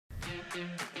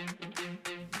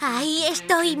Ay,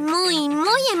 estoy muy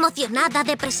emocionada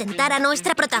de presentar a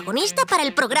nuestra protagonista para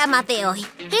el programa de hoy.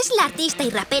 Es la artista y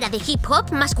rapera de hip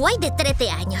hop más guay de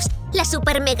 13 años. La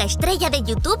super mega estrella de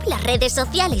YouTube, las redes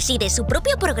sociales y de su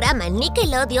propio programa en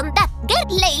Nickelodeon, That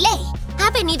Girl Lay. Ha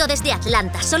venido desde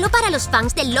Atlanta solo para los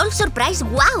fans de L.O.L Surprise,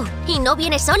 ¡wow! Y no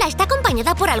viene sola, está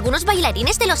acompañada por algunos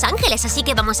bailarines de Los Ángeles, así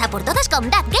que vamos a por todas con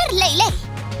That Girl Lay.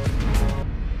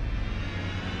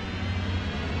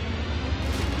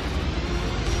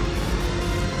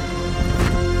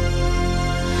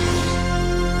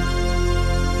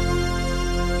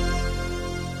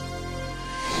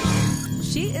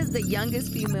 She is the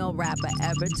youngest female rapper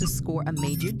ever to score a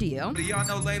major deal. Do y'all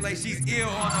know Lele? She's ill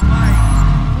on the mic.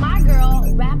 My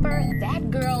girl, rapper,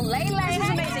 that girl, Lele. This is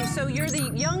amazing. So you're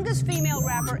the youngest female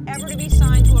rapper ever to be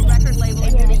signed to a record label.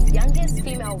 And you're the youngest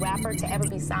female rapper to ever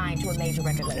be signed to a major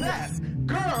record label. That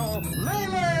girl,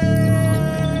 Lele!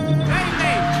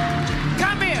 Lele,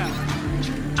 come here.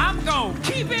 I'm gonna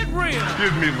keep it real.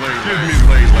 Give me Lele. Give me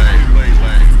Lele.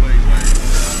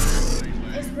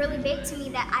 It's really big to me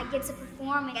that I get to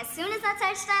perform, and as soon as I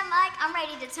touch that mic, I'm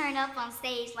ready to turn up on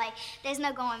stage. Like, there's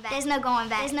no going back. There's no going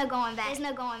back. There's no going back. There's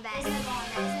no going back. There's no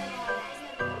going back.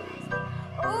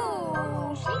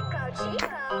 Ooh,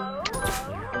 Chico.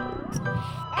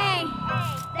 Hey,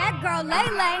 that girl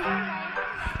Lele.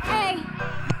 Hey,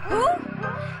 who?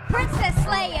 Princess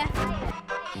Slayer.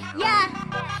 Yeah.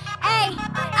 Hey,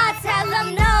 I tell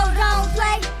them no, don't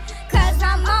play, 'cause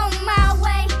I'm on my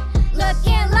way.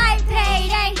 Looking like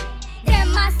payday,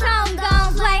 then my song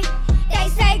gon' play. They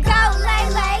say go,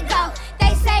 Lele, go.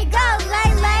 They say go,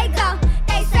 Lele, go.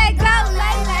 They say go,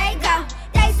 Lele, go.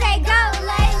 They say go,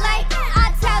 Lele.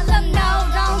 I tell them no,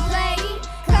 don't play,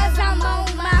 'cause I'm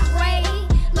on my way.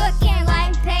 Looking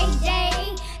like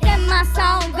payday, then my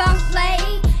song gon' play.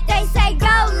 They say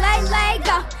go, Lele,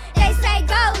 go. They say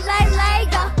go, Lele,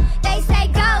 go. They say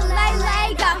go,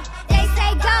 Lele, go. They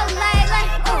say go, Lele.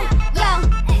 Ooh, yo.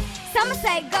 Some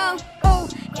say go, ooh,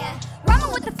 yeah.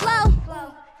 Rhyming with the flow,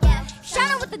 yeah.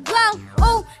 Shining with the glow,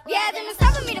 ooh, yeah. Then it's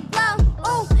time for me to blow,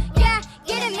 ooh, yeah.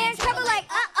 Get in man's trouble like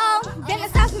uh-oh. Then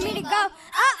it's time for me to go,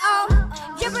 uh-oh.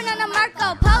 Dripping on a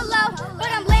Marco Polo,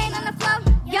 but I'm laying on the floor,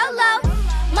 YOLO.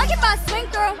 Monkey ball swing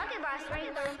through,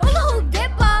 hula hoop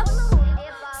dip off.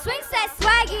 Swing set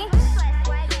swaggy,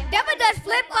 double dutch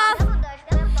flip off.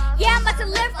 Yeah, I'm about to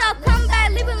lift off, come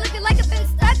back, leave it looking like I've been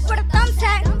stuck with a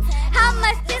thumbtack. How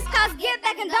much this cost, get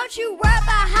back, and don't you worry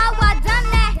about how I done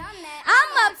that.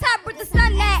 I'm up top with the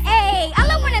sun that, ayy. All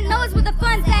I wanna know is where the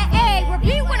fun's at, ayy.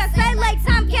 Repeat what I say like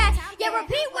Tomcat. Yeah,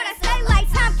 repeat what I say like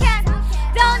Tomcat.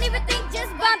 Don't even think,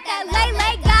 just bump that.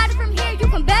 Lele, got it from here, you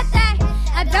can bet that.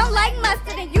 I don't like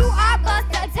mustard and you are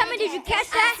busted. Tell me, did you catch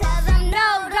that? I tell them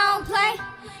no, don't play,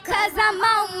 'cause I'm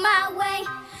on my way.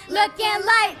 Looking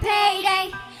like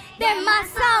payday, then my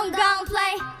song gon'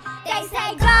 play. They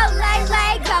say go,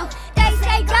 Lele, go. They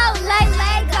say go,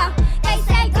 Lele, go. They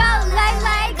say go,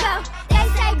 Lele, go. They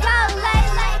say go,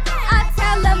 Lele. I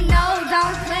tell them no,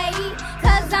 don't play,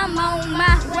 'cause I'm on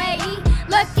my way.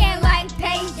 Looking like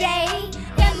payday,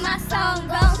 then my song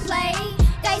gon' play.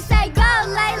 They say go,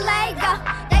 Lele, go.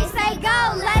 They say go,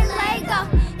 Lele, go.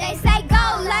 They say go,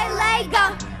 Lele, go.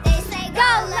 They say go,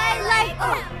 Lele.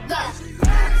 Ooh, yeah.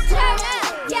 Turn up,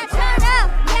 yeah, turn up,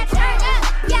 yeah, turn up,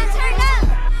 yeah, turn up.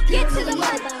 Get to the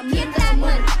money, get that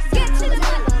money, get to the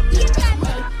money, get that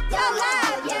money. Go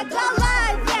live, yeah, go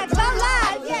live, yeah, go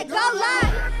live, yeah, go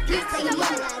live. Get to the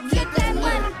money, get that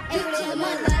money, get to the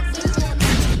money.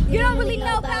 You don't really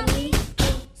know about me,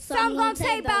 so I'm gonna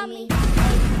tell you about me.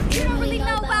 You don't really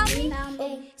know about me,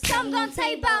 so I'm gonna tell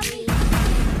you about me.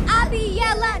 I be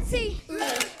L.I.T,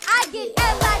 I get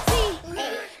L.I.T,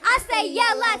 I say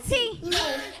L.I.T,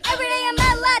 every day I'm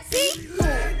L.I.T.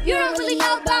 You don't really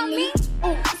know about me,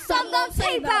 so I'm gonna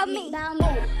tell you about me.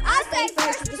 I say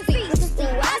first with the feast,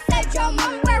 I say Joe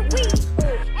Mom where we,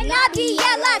 and I be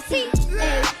L.I.T,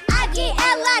 I get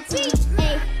L.I.T,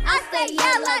 I say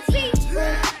L.I.T,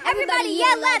 everybody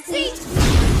L.I.T.